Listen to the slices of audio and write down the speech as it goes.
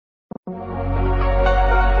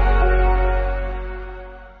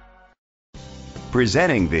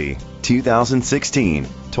Presenting the 2016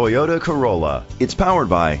 Toyota Corolla. It's powered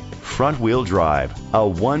by front-wheel drive, a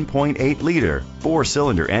 1.8-liter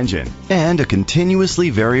four-cylinder engine, and a continuously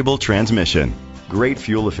variable transmission. Great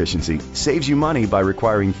fuel efficiency saves you money by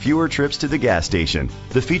requiring fewer trips to the gas station.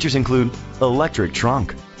 The features include electric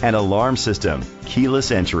trunk, an alarm system,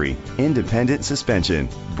 keyless entry, independent suspension,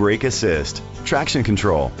 brake assist, traction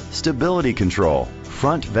control, stability control,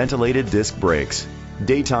 front ventilated disc brakes,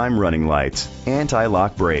 daytime running lights,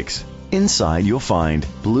 anti-lock brakes. Inside you'll find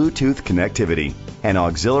Bluetooth connectivity, an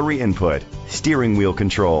auxiliary input, steering wheel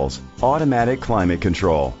controls, automatic climate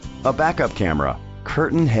control, a backup camera,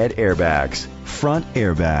 curtain head airbags, front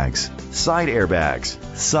airbags,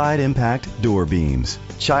 side impact door beams,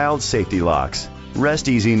 child safety locks. Rest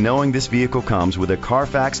easy knowing this vehicle comes with a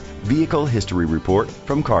Carfax Vehicle History Report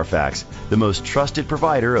from Carfax, the most trusted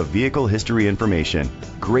provider of vehicle history information.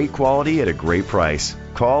 Great quality at a great price.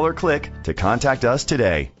 Call or click to contact us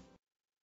today.